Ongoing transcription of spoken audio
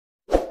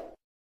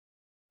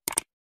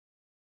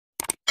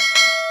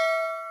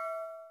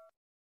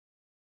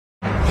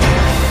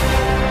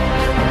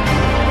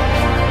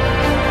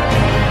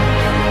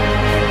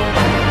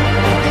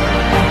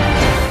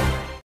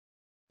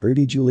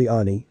Rudy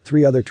Giuliani,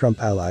 3 other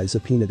Trump allies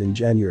subpoenaed in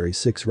January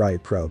 6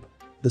 riot probe.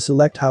 The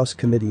Select House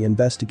Committee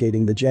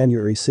investigating the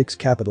January 6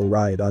 Capitol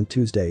riot on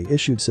Tuesday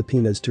issued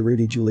subpoenas to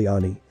Rudy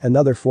Giuliani,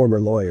 another former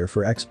lawyer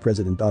for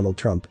ex-President Donald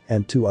Trump,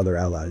 and 2 other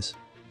allies.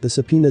 The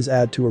subpoenas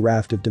add to a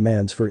raft of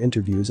demands for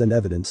interviews and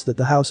evidence that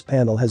the House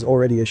panel has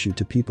already issued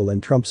to people in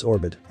Trump's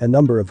orbit, a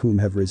number of whom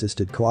have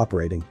resisted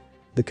cooperating.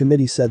 The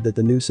committee said that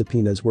the new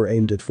subpoenas were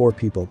aimed at 4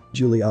 people: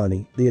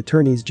 Giuliani, the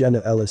attorneys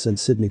Jenna Ellis and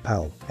Sidney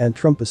Powell, and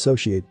Trump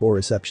associate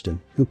Boris Epshteyn,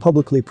 who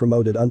publicly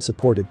promoted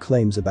unsupported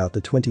claims about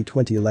the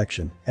 2020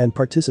 election and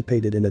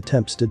participated in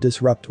attempts to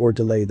disrupt or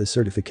delay the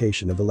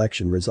certification of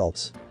election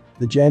results.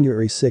 The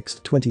January 6,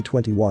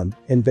 2021,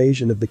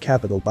 invasion of the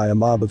Capitol by a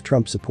mob of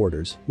Trump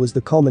supporters was the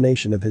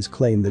culmination of his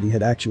claim that he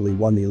had actually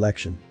won the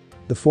election.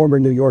 The former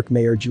New York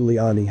Mayor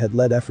Giuliani had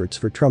led efforts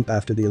for Trump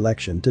after the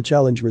election to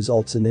challenge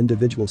results in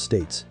individual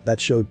states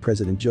that showed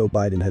President Joe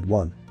Biden had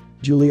won.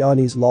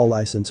 Giuliani's law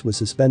license was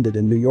suspended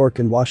in New York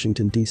and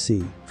Washington,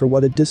 D.C. for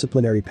what a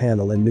disciplinary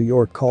panel in New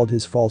York called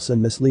his false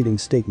and misleading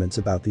statements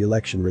about the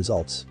election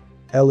results.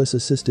 Ellis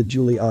assisted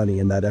Giuliani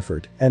in that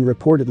effort and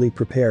reportedly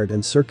prepared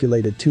and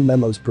circulated 2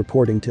 memos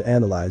purporting to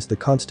analyze the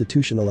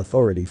constitutional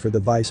authority for the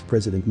Vice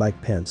President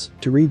Mike Pence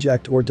to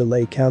reject or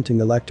delay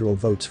counting electoral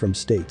votes from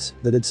states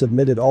that had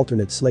submitted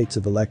alternate slates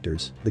of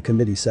electors, the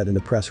committee said in a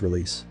press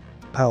release.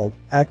 Powell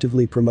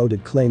actively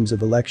promoted claims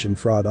of election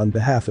fraud on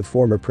behalf of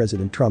former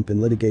President Trump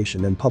in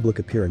litigation and public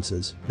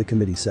appearances, the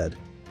committee said.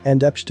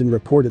 And Epshteyn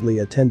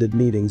reportedly attended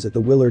meetings at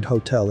the Willard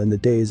Hotel in the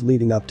days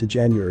leading up to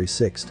January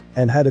 6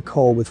 and had a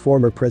call with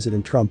former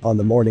President Trump on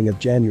the morning of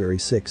January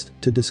 6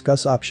 to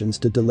discuss options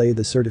to delay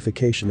the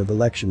certification of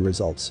election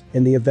results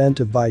in the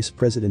event of Vice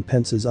President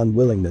Pence's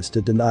unwillingness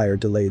to deny or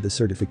delay the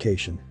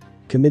certification.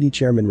 Committee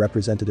Chairman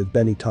Representative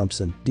Benny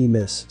Thompson,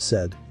 D-Miss,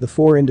 said, "The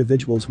 4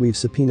 individuals we've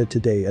subpoenaed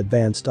today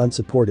advanced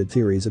unsupported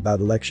theories about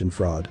election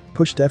fraud,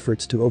 pushed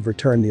efforts to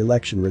overturn the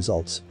election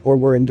results, or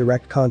were in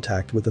direct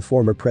contact with the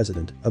former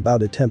president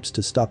about attempts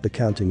to stop the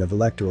counting of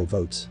electoral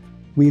votes.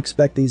 We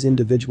expect these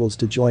individuals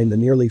to join the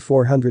nearly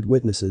 400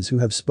 witnesses who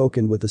have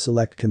spoken with the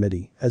Select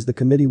Committee as the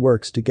committee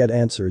works to get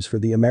answers for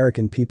the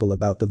American people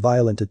about the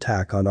violent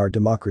attack on our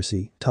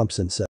democracy,"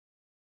 Thompson said.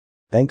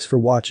 Thanks for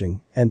watching,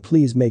 and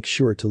please make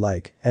sure to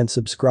like and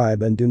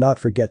subscribe, and do not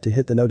forget to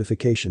hit the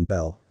notification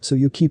bell so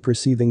you keep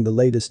receiving the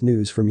latest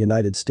news from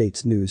United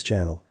States News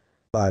Channel.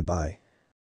 Bye bye.